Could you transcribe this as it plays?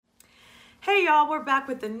Hey y'all, we're back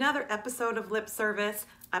with another episode of Lip Service.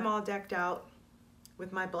 I'm all decked out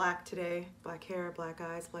with my black today. Black hair, black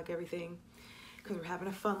eyes, black everything. Because we're having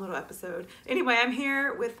a fun little episode. Anyway, I'm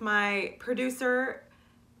here with my producer,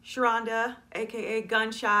 Sharonda, aka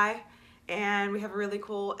Gunshy. And we have a really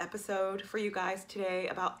cool episode for you guys today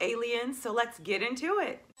about aliens. So let's get into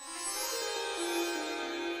it.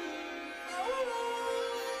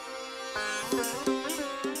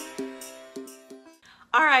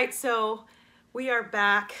 All right, so we are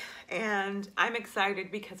back and I'm excited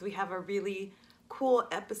because we have a really cool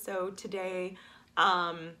episode today.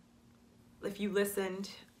 If you listened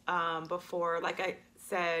before, like I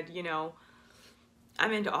said, you know,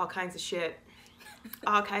 I'm into all kinds of shit,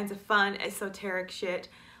 all kinds of fun, esoteric shit.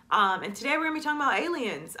 And today we're gonna be talking about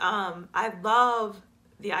aliens. I love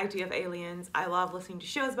the idea of aliens. I love listening to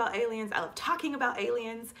shows about aliens. I love talking about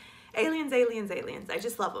aliens. Aliens, aliens, aliens. I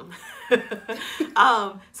just love them.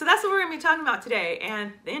 So that's what we're going to be talking about today.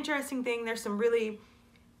 And the interesting thing, there's some really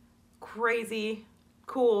crazy,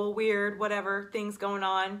 cool, weird, whatever things going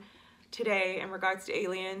on today in regards to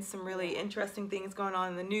aliens. Some really interesting things going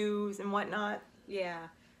on in the news and whatnot. Yeah.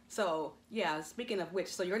 So, yeah, speaking of which,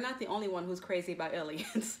 so you're not the only one who's crazy about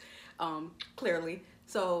aliens, clearly.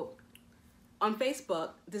 So, on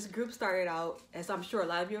Facebook, this group started out, as I'm sure a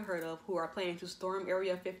lot of you have heard of, who are planning to storm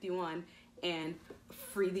Area 51 and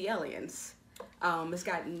free the aliens. It's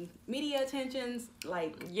gotten media attentions,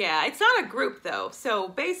 like... Yeah, it's not a group, though. So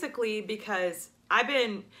basically, because I've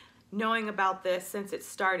been knowing about this since it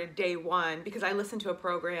started day one, because I listened to a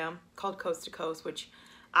program called Coast to Coast, which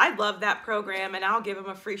I love that program, and I'll give them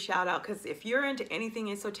a free shout out, because if you're into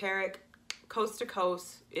anything esoteric, Coast to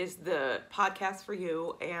Coast is the podcast for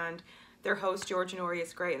you, and their host, George Nori,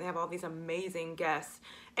 is great, and they have all these amazing guests.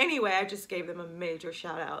 Anyway, I just gave them a major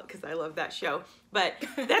shout out because I love that show. But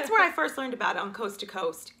that's where I first learned about it, on Coast to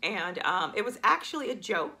Coast. And it was actually a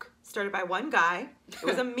joke started by one guy. It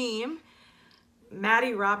was a meme.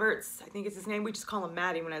 Matty Roberts, I think is his name. We just call him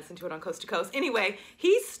Matty when I listen to it on Coast to Coast. Anyway,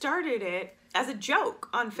 he started it as a joke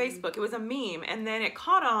on Facebook. It was a meme. And then it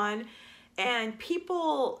caught on. And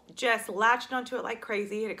people just latched onto it like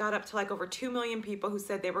crazy. It got up to like over 2 million people who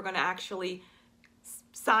said they were going to actually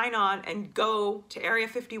sign on and go to Area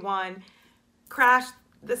 51, crash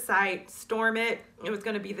the site, storm it. It was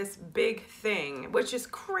going to be this big thing, which is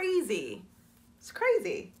crazy. It's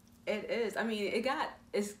crazy. It is. I mean, it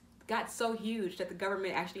got so huge that the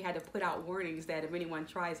government actually had to put out warnings that if anyone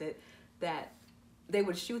tries it, that they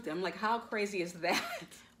would shoot them. Like, how crazy is that?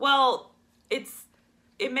 Well,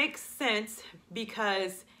 it makes sense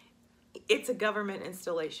because it's a government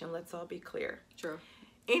installation. Let's all be clear. True.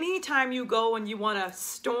 Anytime you go and you want to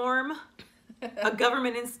storm a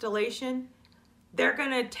government installation, they're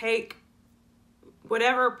going to take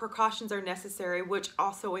whatever precautions are necessary, which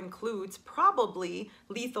also includes probably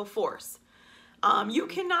lethal force. You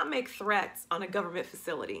cannot make threats on a government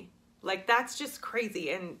facility. Like, that's just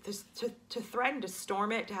crazy. And to threaten to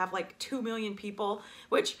storm it, to have like 2 million people,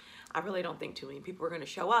 which I really don't think 2 million people are going to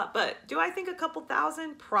show up. But do I think a couple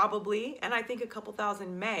thousand? Probably. And I think a couple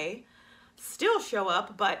thousand may still show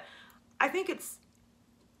up. But I think it's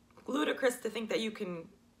ludicrous to think that you can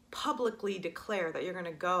publicly declare that you're going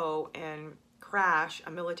to go and crash a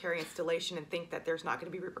military installation and think that there's not going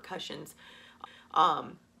to be repercussions.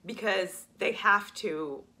 Because they have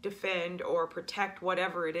to defend or protect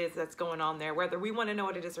whatever it is that's going on there, whether we want to know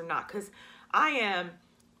what it is or not. Because I am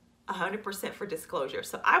 100% for disclosure.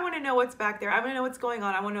 So I want to know what's back there. I want to know what's going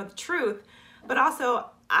on. I want to know the truth. But also,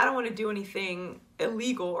 I don't want to do anything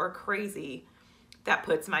illegal or crazy that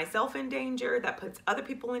puts myself in danger, that puts other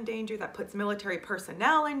people in danger, that puts military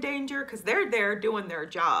personnel in danger, because they're there doing their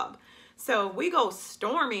job. So we go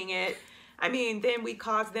storming it. I mean, then we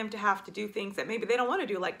cause them to have to do things that maybe they don't want to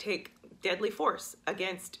do, like take deadly force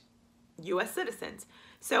against U.S. citizens.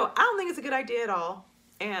 So I don't think it's a good idea at all.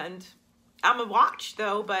 And I'm a watch,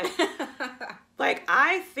 though, but like,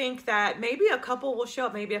 I think that maybe a couple will show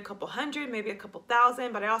up, maybe a couple hundred, maybe a couple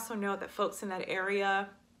thousand. But I also know that folks in that area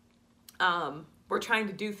were trying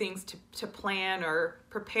to do things to plan or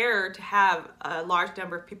prepare to have a large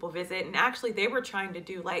number of people visit. And actually, they were trying to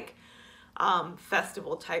do like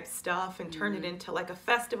festival type stuff and turn it into like a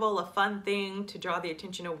festival, a fun thing to draw the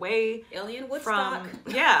attention away. Alien Woodstock.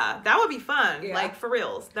 Yeah, that would be fun. Yeah. Like, for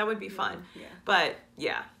reals, that would be fun. Yeah. But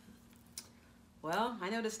yeah. Well, I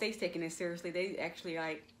know the state's taking it seriously. They actually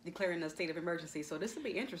like declaring a state of emergency, so this will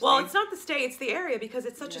be interesting. Well, it's not the state, it's the area, because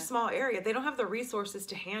it's such a small area. They don't have the resources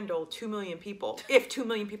to handle 2 million people, if 2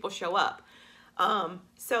 million people show up.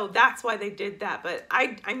 So that's why they did that. But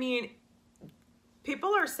I mean,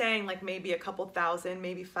 People are saying like maybe a couple thousand,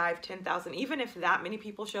 maybe 5,000-10,000. Even if that many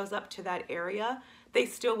people shows up to that area, they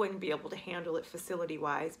still wouldn't be able to handle it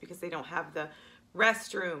facility-wise because they don't have the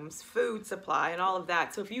restrooms, food supply, and all of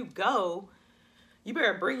that. So if you go, you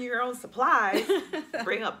better bring your own supplies.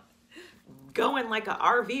 Go in like a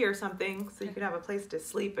RV or something so you could have a place to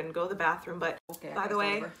sleep and go to the bathroom. But Okay, by the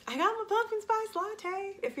way, I got my pumpkin spice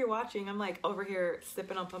latte. If you're watching, I'm like over here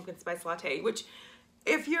sipping on pumpkin spice latte, which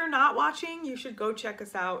if you're not watching, you should go check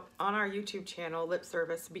us out on our YouTube channel, Lip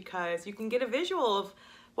Service, because you can get a visual of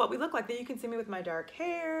what we look like. Then you can see me with my dark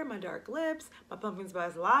hair, my dark lips, my pumpkin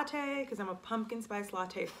spice latte, because I'm a pumpkin spice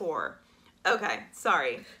latte whore. Okay,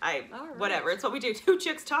 sorry. Whatever. It's what we do. Two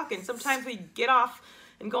chicks talking. Sometimes we get off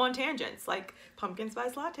and go on tangents, like pumpkin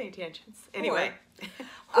spice latte tangents. Anyway.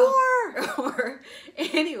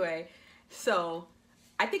 Anyway, so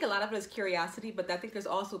I think a lot of it is curiosity, but I think there's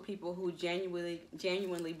also people who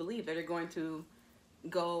genuinely believe that they're going to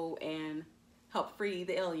go and help free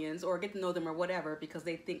the aliens or get to know them or whatever because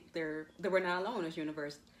they think that we're not alone in this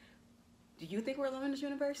universe. Do you think we're alone in this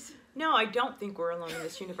universe? No, I don't think we're alone in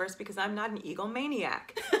this universe because I'm not an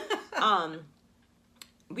egomaniac.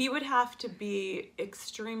 We would have to be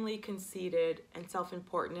extremely conceited and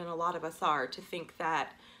self-important, and a lot of us are, to think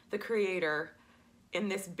that the creator in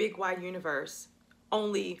this big wide universe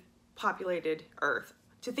only populated Earth.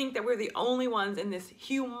 To think that we're the only ones in this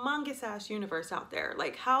humongous ass universe out there.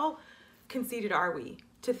 Like, how conceited are we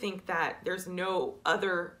to think that there's no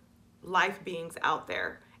other life beings out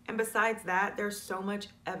there? And besides that, there's so much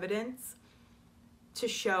evidence to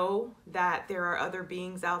show that there are other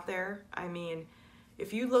beings out there. I mean,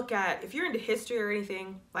 if you're into history or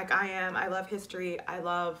anything like I am, I love history, I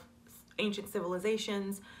love ancient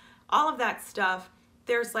civilizations, all of that stuff.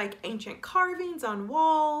 There's like ancient carvings on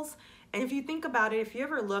walls. And if you think about it, if you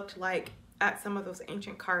ever looked like at some of those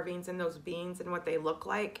ancient carvings and those beings and what they look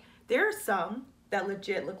like, there are some that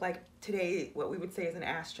legit look like today what we would say is an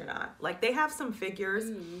astronaut. Like they have some figures,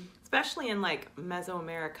 especially in like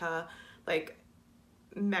Mesoamerica, like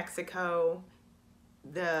Mexico,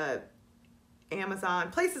 the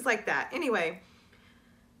Amazon, places like that. Anyway,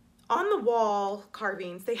 on the wall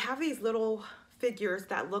carvings, they have these little figures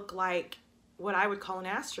that look like what I would call an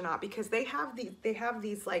astronaut because they have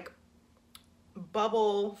these like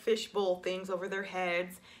bubble fishbowl things over their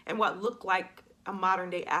heads and what look like a modern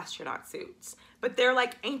day astronaut suits, but they're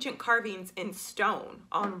like ancient carvings in stone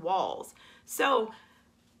on walls. So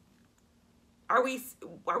are we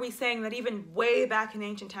saying that even way back in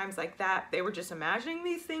ancient times like that, they were just imagining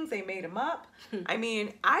these things, they made them up? I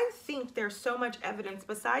mean, I think there's so much evidence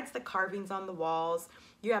besides the carvings on the walls.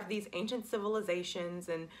 You have these ancient civilizations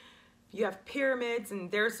and you have pyramids,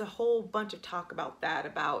 and there's a whole bunch of talk about that,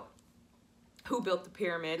 about who built the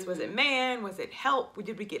pyramids. Was it man? Was it help?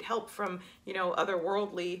 Did we get help from,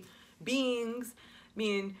 otherworldly beings? I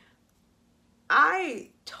mean, I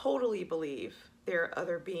totally believe there are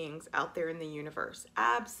other beings out there in the universe.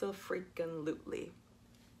 Abso-freaking-lutely.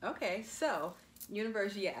 Okay, so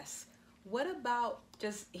universe, yes. What about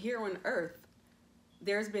just here on Earth?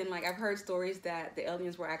 There's been I've heard stories that the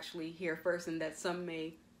aliens were actually here first and that some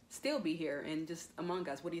may still be here and just among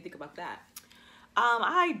us. What do you think about that?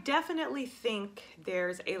 I definitely think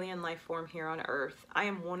there's alien life form here on Earth. I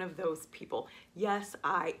am one of those people. Yes,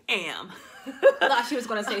 I am. I thought she was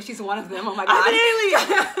going to say she's one of them. Oh my God. I'm an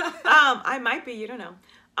alien. I might be, you don't know.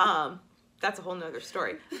 That's a whole nother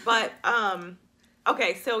story. But,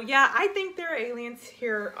 okay, so yeah, I think there are aliens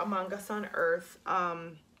here among us on Earth.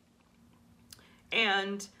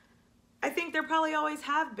 And I think there probably always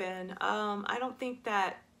have been. I don't think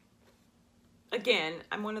that, again,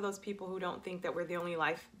 I'm one of those people who don't think that we're the only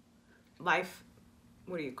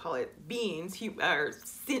beings, or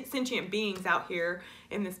sentient beings out here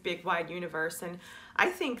in this big wide universe. And I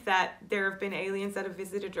think that there have been aliens that have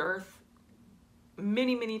visited Earth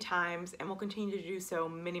many, many times and will continue to do so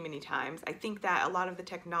many, many times. I think that a lot of the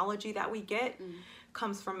technology that we get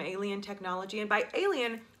comes from alien technology. And by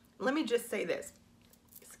alien, let me just say this.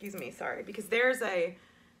 Excuse me, sorry, because there's a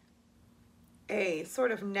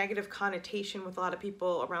sort of negative connotation with a lot of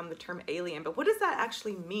people around the term alien. But what does that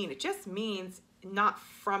actually mean? It just means not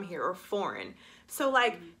from here or foreign. So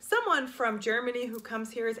like someone from Germany who comes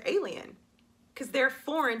here is alien because they're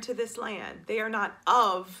foreign to this land. They are not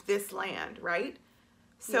of this land, right?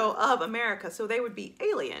 So of America. So they would be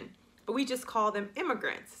alien, but we just call them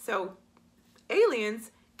immigrants. So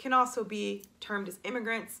aliens can also be termed as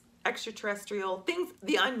immigrants, extraterrestrial, things,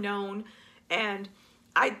 the unknown. And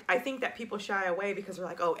I think that people shy away because they're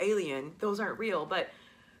like, oh, alien, those aren't real. But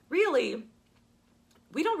really,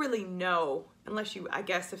 we don't really know unless you, I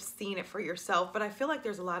guess, have seen it for yourself. But I feel like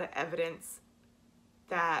there's a lot of evidence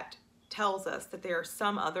that tells us that there are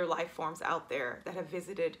some other life forms out there that have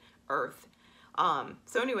visited Earth.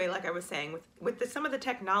 So anyway, like I was saying, with some of the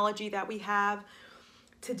technology that we have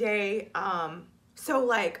today, so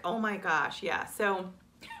like, oh my gosh, yeah. So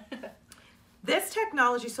this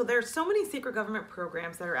technology, so there's so many secret government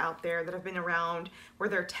programs that are out there that have been around where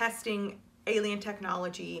they're testing alien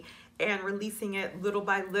technology and releasing it little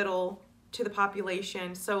by little to the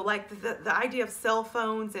population. So like the idea of cell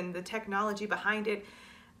phones and the technology behind it,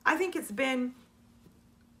 I think it's been,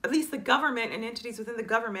 at least the government and entities within the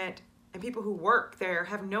government and people who work there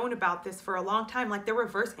have known about this for a long time. Like they're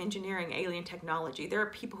reverse engineering alien technology. There are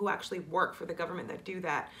people who actually work for the government that do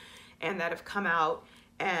that and that have come out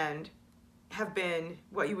and have been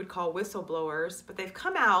what you would call whistleblowers, but they've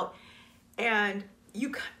come out and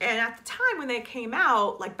at the time when they came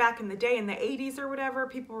out, like back in the day in the 80s or whatever,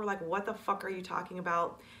 people were like, what the fuck are you talking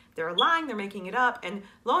about? They're lying, they're making it up. And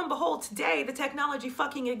lo and behold, today the technology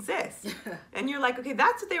fucking exists. And you're like, okay,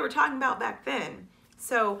 that's what they were talking about back then.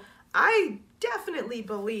 So I definitely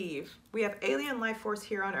believe we have alien life force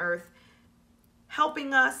here on Earth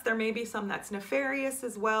helping us. There may be some that's nefarious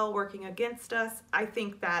as well, working against us. I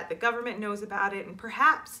think that the government knows about it, and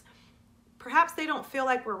perhaps they don't feel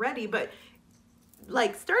like we're ready, but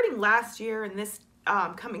like starting last year and this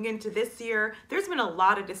coming into this year, there's been a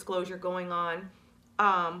lot of disclosure going on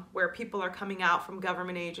where people are coming out from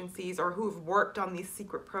government agencies or who've worked on these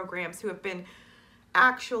secret programs who have been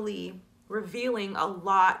actually revealing a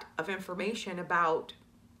lot of information about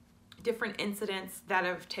different incidents that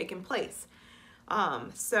have taken place.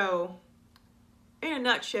 So in a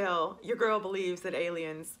nutshell, your girl believes that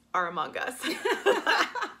aliens are among us.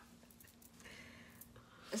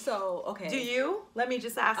 So, okay. Do you? Let me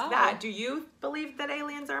just ask that. Do you believe that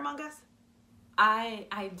aliens are among us?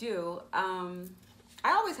 I do. I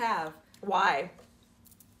always have. Why?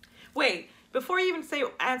 Wait, before you even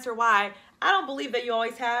answer why, I don't believe that you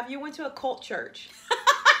always have. You went to a cult church.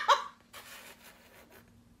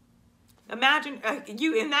 Imagine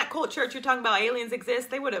you in that cult church, you're talking about aliens exist.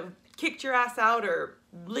 They would have kicked your ass out or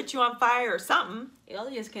lit you on fire or something.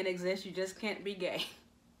 Aliens can exist. You just can't be gay.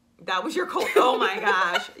 That was your cult. Oh my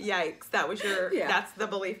gosh. Yikes. That was your, that's the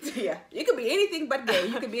belief. Yeah. You could be anything but gay.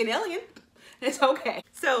 You could be an alien. It's okay.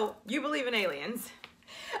 So you believe in aliens?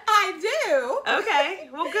 I do. Okay.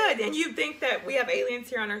 Well, good. And you think that we have aliens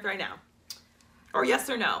here on Earth right now? Or yes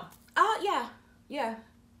or no? Yeah. Yeah.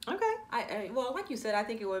 Okay. Well, like you said, I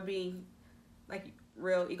think it would be like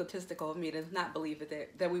real egotistical of me to not believe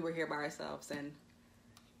it that we were here by ourselves. And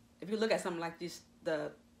if you look at something like this,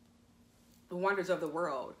 the wonders of the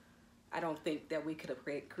world, I don't think that we could have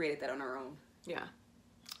created that on our own. Yeah.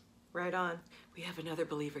 Right on. We have another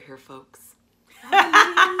believer here, folks.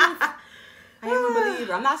 I am a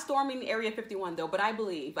believer. I'm not storming Area 51 though, but I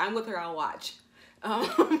believe. I'm with her. I'll watch.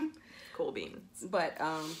 Cool beans. But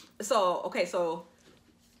so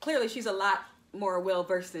clearly she's a lot more well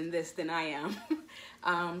versed in this than I am.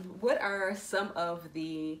 What are some of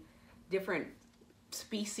the different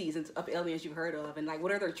species of aliens you've heard of, and like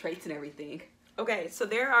what are their traits and everything? Okay, so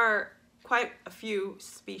there are quite a few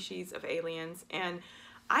species of aliens, and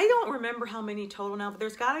I don't remember how many total now, but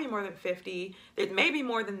there's got to be more than 50. It may be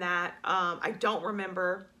more than that. I don't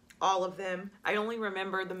remember all of them. I only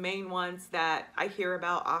remember the main ones that I hear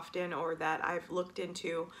about often or that I've looked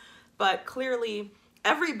into. But clearly,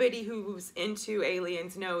 everybody who's into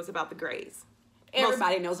aliens knows about the Greys.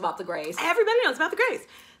 Everybody knows about the Greys. Everybody knows about the Greys.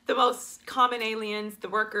 The most common aliens, the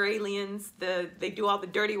worker aliens, they do all the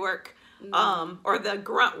dirty work, or the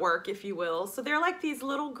grunt work, if you will. So they're like these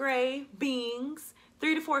little gray beings,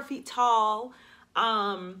 3 to 4 feet tall.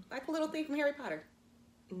 Like a little thing from Harry Potter.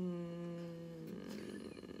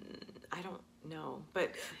 I don't know,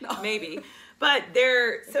 but maybe. But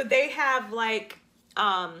they have like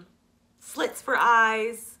slits for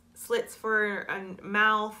eyes, slits for a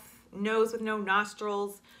mouth, nose with no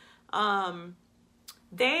nostrils.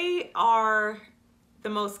 They are the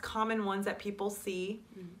most common ones that people see,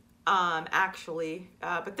 actually.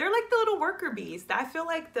 But they're like the little worker bees. I feel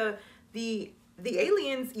like the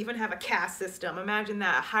aliens even have a caste system. Imagine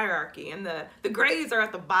that, a hierarchy, and the Greys are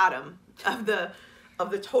at the bottom of the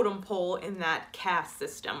totem pole in that caste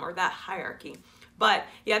system or that hierarchy. But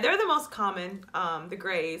yeah, they're the most common, the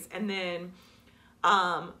Greys, and then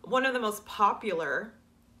one of the most popular.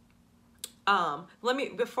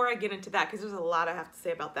 Before I get into that, because there's a lot I have to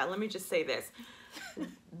say about that, let me just say this.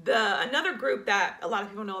 Another group that a lot of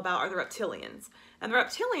people know about are the reptilians. And the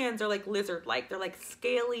reptilians are like lizard-like. They're like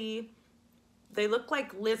scaly. They look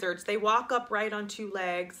like lizards. They walk upright on 2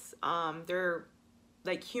 legs. They're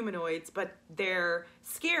like humanoids, but they're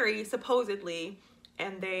scary, supposedly.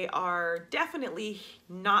 and they are definitely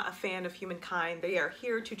not a fan of humankind. They are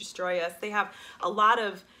here to destroy us. They have a lot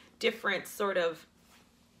of different sort of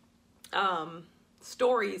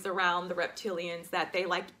stories around the reptilians, that they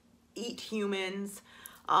like eat humans.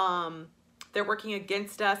 They're working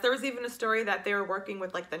against us. There was even a story that they were working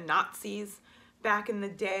with like the Nazis back in the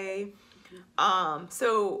day.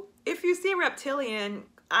 So if you see a reptilian,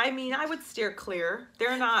 I mean, I would steer clear.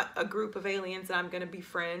 They're not a group of aliens that I'm going to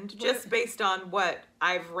befriend, just based on what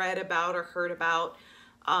I've read about or heard about.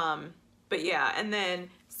 But yeah, and then,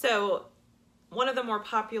 so one of the more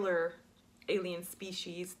popular alien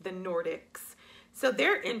species, the Nordics. So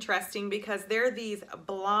they're interesting because they're these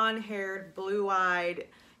blonde-haired, blue-eyed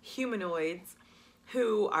humanoids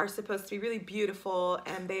who are supposed to be really beautiful,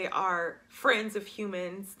 and they are friends of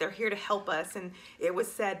humans. They're here to help us. And it was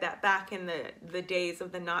said that back in the days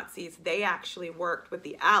of the Nazis, they actually worked with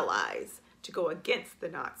the Allies to go against the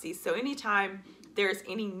Nazis. So anytime there's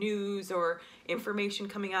any news or information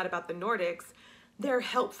coming out about the Nordics, they're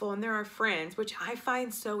helpful and they're our friends, which I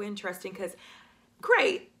find so interesting because,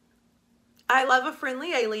 great, I love a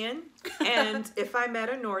friendly alien. And if I met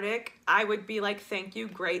a Nordic, I would be like, thank you,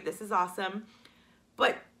 great, this is awesome.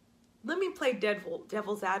 But let me play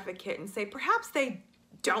devil's advocate and say perhaps they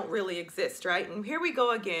don't really exist, right? And here we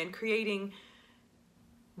go again, creating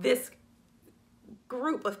this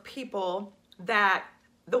group of people, that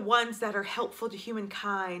the ones that are helpful to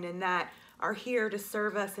humankind and that are here to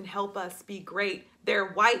serve us and help us be great. They're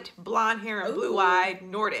white, blonde hair, and blue-eyed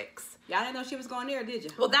Nordics. Y'all didn't know she was going there, did you?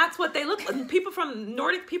 Well, that's what they look like. People from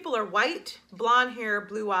Nordic people are white, blonde hair,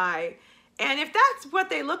 blue eye. And if that's what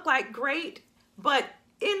they look like, great. But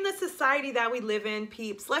in the society that we live in,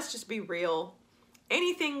 peeps, let's just be real.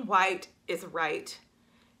 Anything white is right.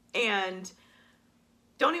 And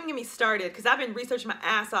don't even get me started, because I've been researching my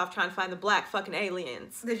ass off trying to find the black fucking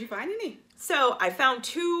aliens. Did you find any? So I found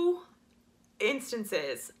 2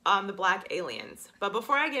 instances on the black aliens. But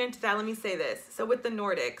before I get into that, let me say this. So with the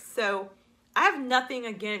Nordics, so I have nothing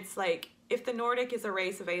against, like, if the Nordic is a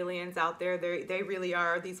race of aliens out there, they really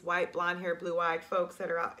are these white, blonde hair, blue-eyed folks that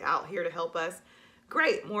are out here to help us.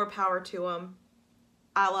 Great, more power to them.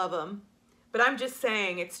 I love them. But I'm just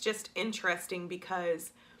saying, it's just interesting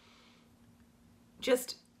because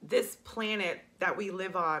just this planet that we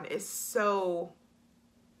live on is so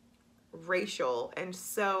racial and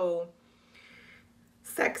so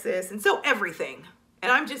sexist and so everything.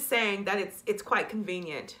 And I'm just saying that it's quite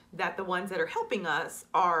convenient that the ones that are helping us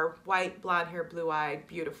are white, blonde hair, blue-eyed,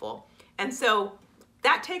 beautiful. And so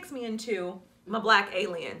that takes me into my black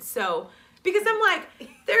aliens. So, because I'm like,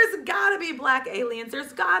 there's gotta be black aliens.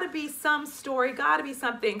 There's gotta be some story, gotta be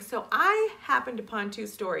something. So I happened upon 2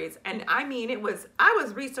 stories. And I mean, I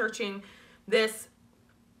was researching this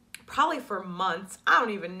probably for months. I don't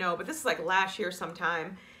even know, but this is like last year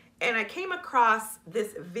sometime. And I came across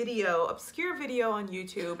this video, obscure video on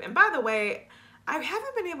YouTube. And by the way, I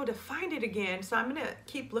haven't been able to find it again, so I'm gonna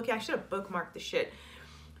keep looking. I should have bookmarked the shit.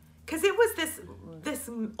 Because it was this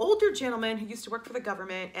older gentleman who used to work for the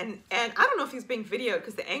government, and I don't know if he was being videoed,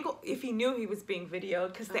 because the angle, if he knew he was being videoed,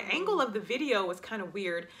 because the angle of the video was kind of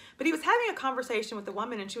weird. But he was having a conversation with a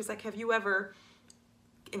woman, and she was like, have you ever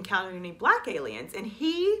encountered any black aliens? And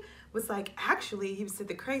he was like, actually, he said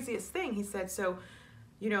the craziest thing. He said, so,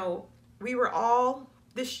 you know, we were all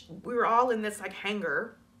in this like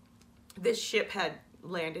hangar. This ship had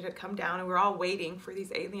landed, had come down, and we were all waiting for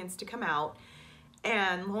these aliens to come out.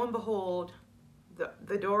 And lo and behold,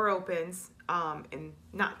 the door opens, and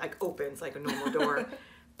not like opens like a normal door,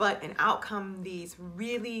 but and out come these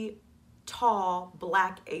really tall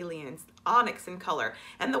black aliens, onyx in color.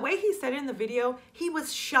 And the way he said it in the video, he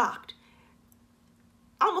was shocked,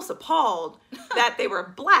 almost appalled that they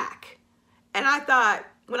were black. And I thought,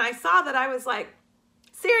 when I saw that, I was like,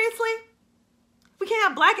 seriously? We can't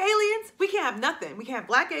have black aliens? We can't have nothing. We can't have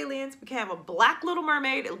black aliens. We can't have a black Little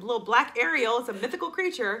Mermaid, a little black Ariel. It's a mythical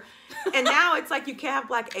creature. And now it's like you can't have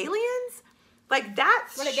black aliens? Like, that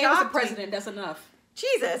shocked me. When they gave us a president, that's enough.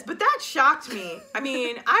 Jesus, but that shocked me. I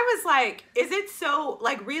mean, I was like, is it so,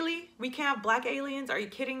 like, really? We can't have black aliens? Are you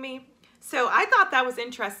kidding me? So I thought that was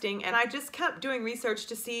interesting, and I just kept doing research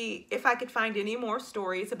to see if I could find any more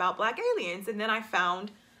stories about black aliens, and then I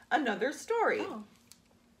found another story. Oh.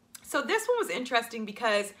 So this one was interesting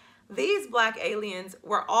because these black aliens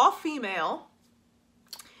were all female.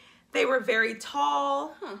 They were very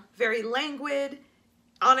tall, very languid,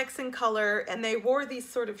 onyx in color, and they wore these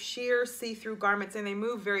sort of sheer see-through garments, and they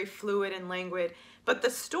moved very fluid and languid. But the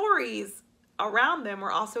stories around them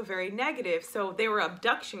were also very negative. So they were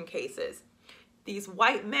abduction cases. These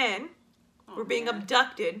white men were being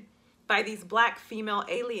abducted by these black female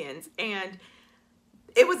aliens, and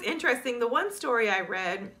it was interesting. The one story I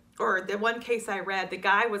read, or the one case I read, the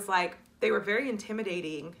guy was like, they were very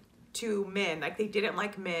intimidating to men. Like, they didn't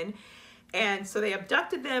like men. And so they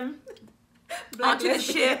abducted them onto the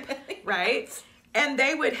ship, right? And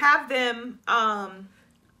they would have them,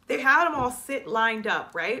 they had them all sit lined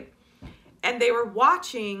up, right? And they were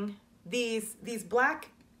watching these black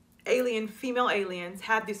female aliens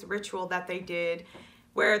had this ritual that they did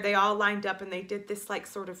where they all lined up and they did this like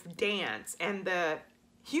sort of dance. And the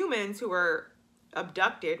humans who were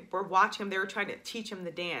abducted were watching them. They were trying to teach them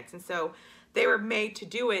the dance. And so they were made to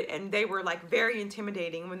do it, and they were like very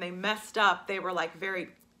intimidating. When they messed up, they were like very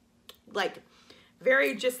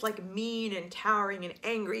just like mean and towering and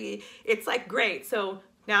angry. It's like, great. So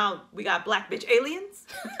now we got black bitch aliens.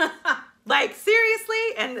 Like, seriously.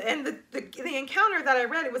 And the encounter that I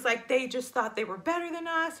read, it was like they just thought they were better than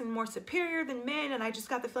us and more superior than men. And I just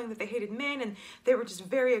got the feeling that they hated men, and they were just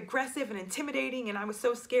very aggressive and intimidating. And I was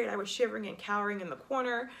so scared. I was shivering and cowering in the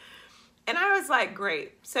corner. And I was like,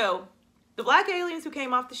 great. So the black aliens who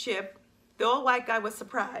came off the ship, the old white guy was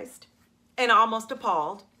surprised and almost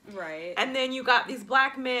appalled. Right. And then you got these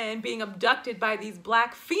black men being abducted by these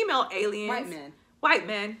black female aliens. White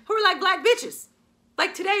men who are like black bitches.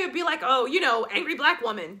 Like, today it would be like, oh, you know, angry black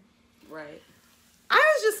woman. Right. I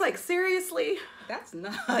was just like, seriously? That's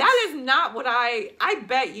nuts. That is not what I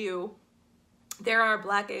bet you there are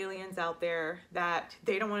black aliens out there that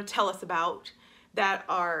they don't want to tell us about, that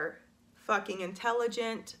are fucking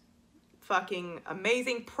intelligent, fucking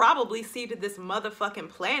amazing, probably seeded this motherfucking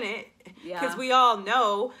planet. Because we all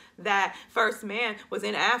know that first man was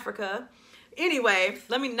in Africa. Anyway,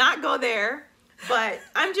 let me not go there. But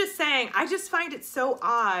I'm just saying, I just find it so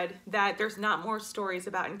odd that there's not more stories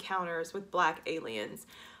about encounters with black aliens.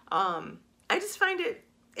 I just find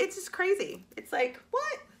it's just crazy. It's like,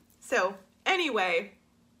 what? So, anyway.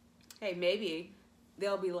 Hey, maybe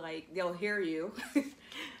they'll be like, they'll hear you.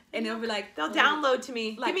 And they'll be like, they'll download to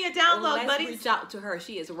me. Like, give me a download, buddy. Let's reach out to her.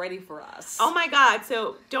 She is ready for us. Oh my God.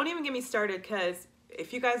 So don't even get me started, because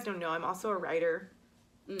if you guys don't know, I'm also a writer.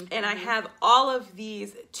 Mm-hmm. And I have all of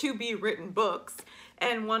these to be written books.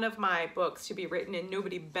 And one of my books to be written, and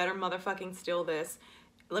nobody better motherfucking steal this.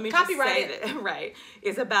 Let me Copyright just say that, right,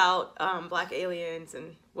 is about black aliens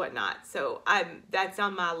and whatnot. So that's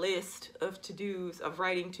on my list of to-dos, of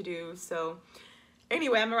writing to-dos. So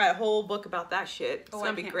anyway, I'm going to write a whole book about that shit. It's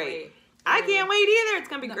going to be great. Wait. I can't wait either. It's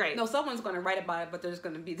going to be great. No, someone's going to write about it, but there's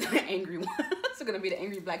going to be the angry ones. It's going to be the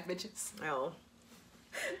angry black bitches. Oh.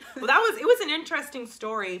 Well, it was an interesting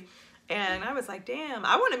story. And I was like, damn,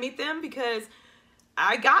 I want to meet them, because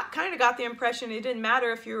I kind of got the impression it didn't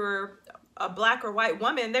matter if you were a black or white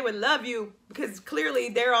woman. They would love you, because clearly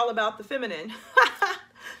they're all about the feminine.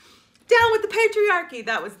 Down with the patriarchy.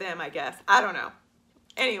 That was them, I guess. I don't know.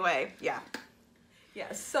 Anyway, yeah.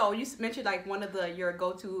 Yeah, so you mentioned like one of your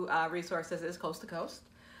go-to resources is Coast to Coast.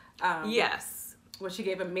 Yes. Which she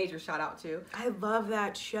gave a major shout out to. I love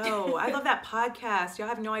that show. I love that podcast. Y'all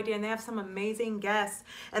have no idea. And they have some amazing guests.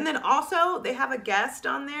 And then also they have a guest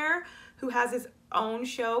on there who has his own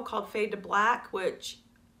show called Fade to Black, which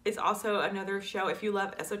is also another show. If you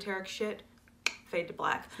love esoteric shit, Fade to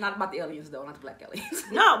Black. It's not about the aliens though, not the black aliens.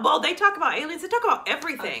 No, well, they talk about aliens. They talk about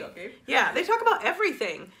everything. Okay. Yeah, they talk about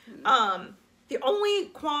everything. Mm-hmm. The only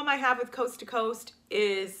qualm I have with Coast to Coast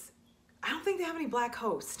is I don't think they have any black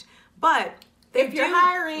hosts. But if you're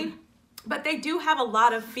hiring. But they do have a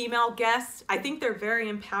lot of female guests. I think they're very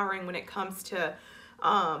empowering when it comes to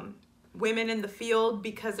women in the field,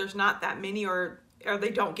 because there's not that many, or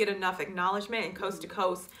they don't get enough acknowledgement. And Coast to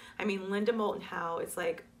Coast, I mean, Linda Moulton Howe is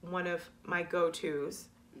like one of my go-tos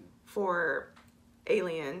for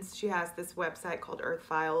aliens. She has this website called Earth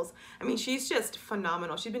Files. I mean, she's just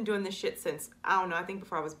phenomenal. She's been doing this shit since, I don't know, I think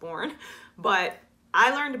before I was born. But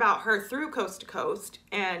I learned about her through Coast to Coast,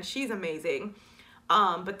 and she's amazing.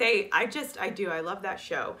 But I love that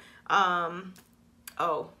show.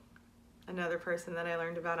 Another person that I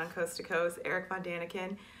learned about on Coast to Coast, Eric Von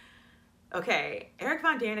Daniken. Okay, Eric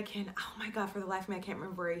Von Daniken, oh my God, for the life of me, I can't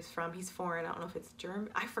remember where he's from. He's foreign. I don't know if it's German.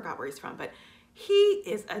 I forgot where he's from, but he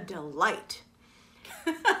is a delight.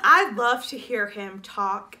 I love to hear him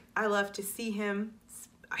talk. I love to see him.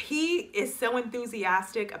 He is so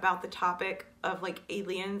enthusiastic about the topic of like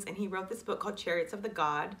aliens, and he wrote this book called Chariots of the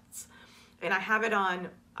Gods, and I have it on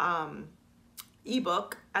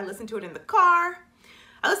ebook. I listen to it in the car.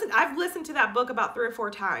 I've listened to that book about 3 or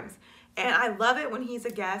 4 times, and I love it when he's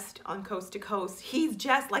a guest on Coast to Coast. He's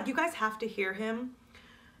just like, you guys have to hear him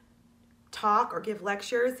talk or give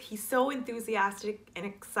lectures. He's so enthusiastic and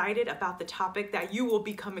excited about the topic that you will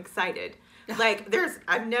become excited. Like,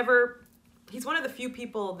 I've never he's one of the few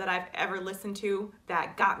people that I've ever listened to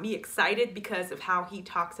that got me excited because of how he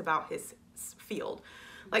talks about his field.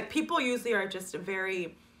 Like, people usually are just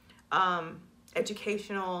very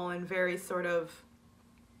educational and very sort of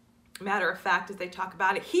matter of fact as they talk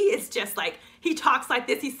about it. He is just like, he talks like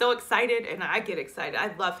this. He's so excited, and I get excited.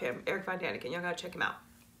 I love him. Eric Von Daniken. Y'all gotta check him out.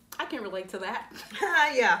 I can relate to that.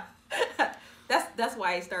 Yeah. That's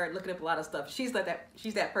why I started looking up a lot of stuff. She's like that.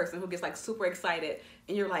 She's that person who gets like super excited,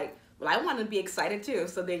 and you're like, well, I want to be excited too.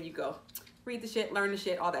 So then you go read the shit, learn the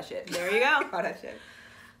shit, all that shit. There you go. All that shit.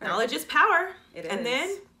 Knowledge is power. It and is.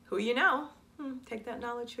 then who you know. Take that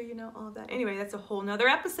knowledge, who you know, all of that. Anyway, that's a whole nother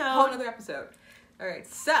episode. Whole nother episode. All right.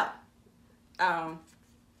 So,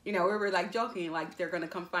 you know, we were like joking, like they're gonna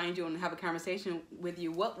come find you and have a conversation with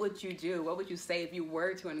you. What would you do? What would you say if you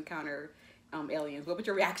were to encounter aliens? What would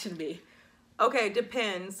your reaction be? Okay,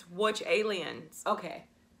 depends which aliens. Okay.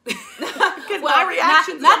 Because my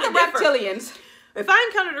reaction's not the differ. reptilians. If I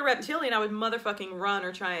encountered a reptilian, I would motherfucking run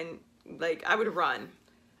or try and, like, I would run.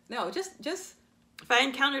 No, just. If I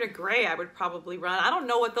encountered a gray, I would probably run. I don't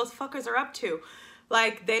know what those fuckers are up to.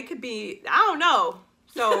 Like, they could be, I don't know.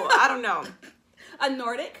 So, I don't know. A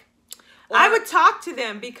Nordic? I would talk to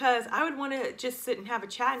them because I would want to just sit and have a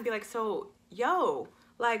chat and be like, so, yo,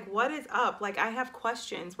 like, what is up? Like, I have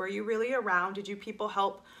questions. Were you really around? Did you people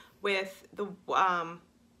help with the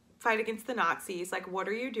fight against the Nazis? Like, what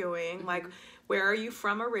are you doing? Mm-hmm. Like, where are you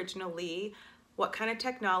from originally? What kind of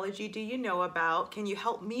technology do you know about? Can you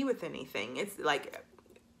help me with anything? It's like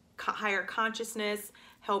higher consciousness,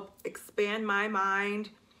 help expand my mind.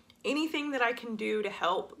 Anything that I can do to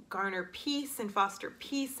help garner peace and foster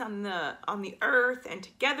peace on the earth and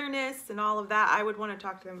togetherness and all of that, I would want to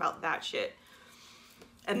talk to them about that shit.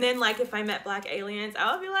 And then, like, if I met black aliens,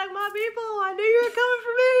 I would be like, my people, I knew you were coming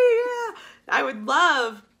for me. Yeah.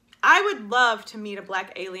 I would love to meet a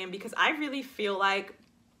black alien because I really feel like,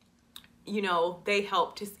 you know, they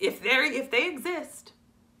help to, if they exist,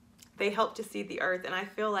 they help to see the earth. And I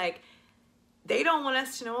feel like they don't want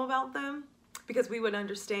us to know about them because we would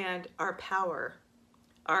understand our power,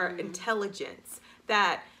 our intelligence,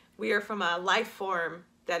 that we are from a life form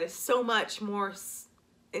that is so much more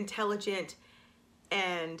intelligent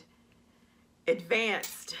and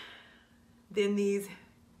advanced than these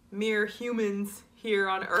mere humans here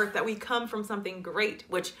on earth, that we come from something great,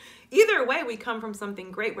 which either way we come from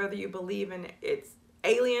something great, whether you believe in it's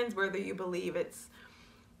aliens, whether you believe it's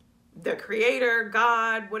the creator,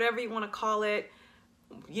 God, whatever you want to call it.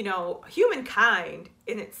 You know, humankind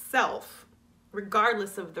in itself,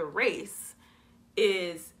 regardless of the race,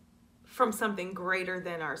 is from something greater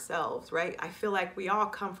than ourselves, right? I feel like we all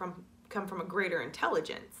come from a greater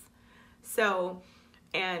intelligence. So,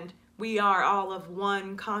 and we are all of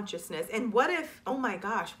one consciousness. And what if, oh my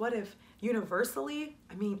gosh, what if universally,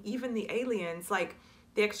 I mean, even the aliens, like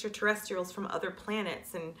the extraterrestrials from other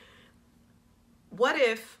planets, and what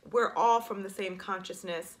if we're all from the same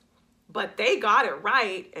consciousness, but they got it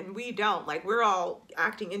right and we don't? Like, we're all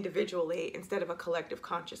acting individually instead of a collective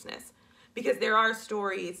consciousness. Because there are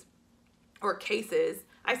stories or cases,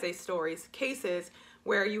 I say stories, cases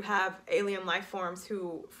where you have alien life forms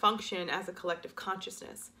who function as a collective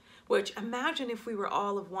consciousness. Which, imagine if we were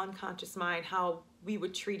all of one conscious mind, how we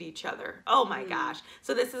would treat each other. Oh my gosh.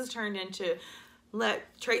 So this has turned into,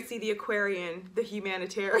 let Tracy the Aquarian, the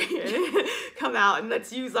humanitarian, come out and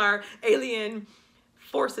let's use our alien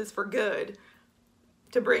forces for good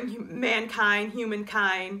to bring humankind,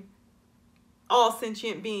 all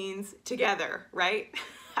sentient beings together, right?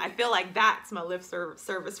 I feel like that's my lip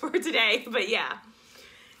service for today, but yeah.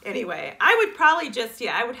 Anyway, I would probably just,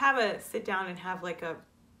 I would have a sit down and have like a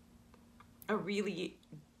really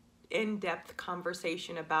in-depth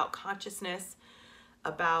conversation about consciousness,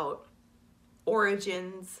 about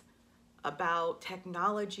origins, about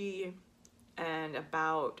technology, and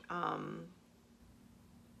about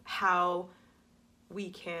how we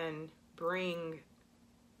can bring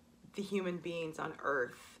the human beings on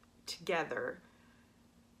Earth together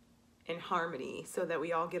in harmony so that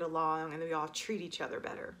we all get along and we all treat each other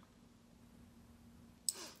better.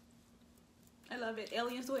 I love it.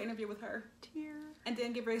 Aliens, do an interview with her. Dear. And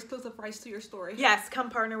then give her exclusive rights to your story. Yes, come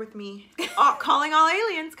partner with me. Calling all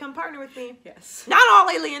aliens, come partner with me. Yes. Not all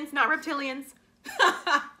aliens, not reptilians.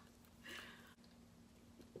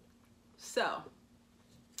 So,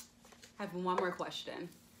 I have one more question.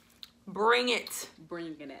 Bring it.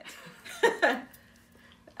 Bringing it.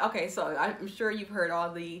 Okay, so I'm sure you've heard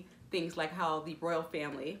all the things like how the royal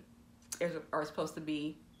family are supposed to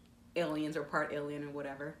be aliens or part alien or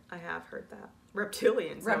whatever. I have heard that.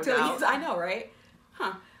 Reptilians. Reptilians, No I know, right?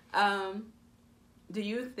 Huh. Do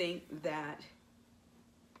you think that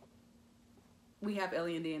we have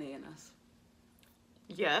alien DNA in us?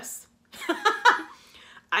 Yes.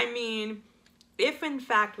 I mean, if in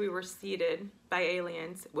fact we were seeded by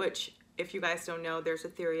aliens, which, if you guys don't know, there's a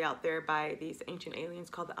theory out there by these ancient aliens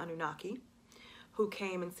called the Anunnaki, who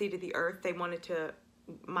came and seeded the earth. They wanted to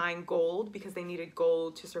mine gold because they needed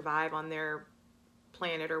gold to survive on their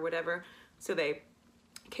planet or whatever. So they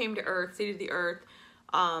came to earth, seeded the earth,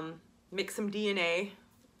 mixed some DNA,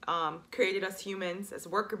 created us humans as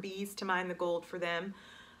worker bees to mine the gold for them.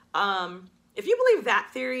 If you believe that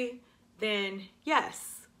theory, then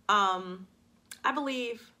yes, I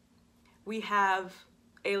believe we have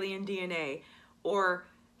alien DNA or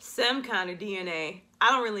some kind of DNA. I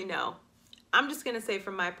don't really know. I'm just going to say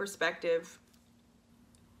from my perspective,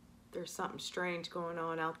 there's something strange going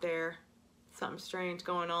on out there. Something strange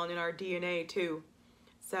going on in our DNA too.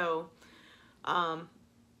 So,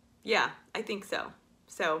 yeah, I think so.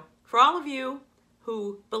 So, for all of you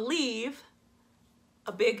who believe,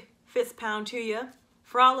 a big fist pound to you.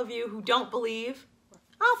 For all of you who don't believe,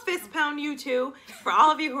 I'll fist pound you too. For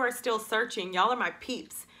all of you who are still searching, y'all are my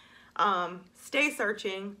peeps. Stay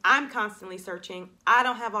searching. I'm constantly searching. I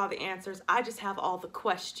don't have all the answers. I just have all the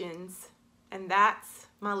questions. And that's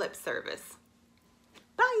my lip service.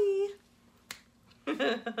 Bye.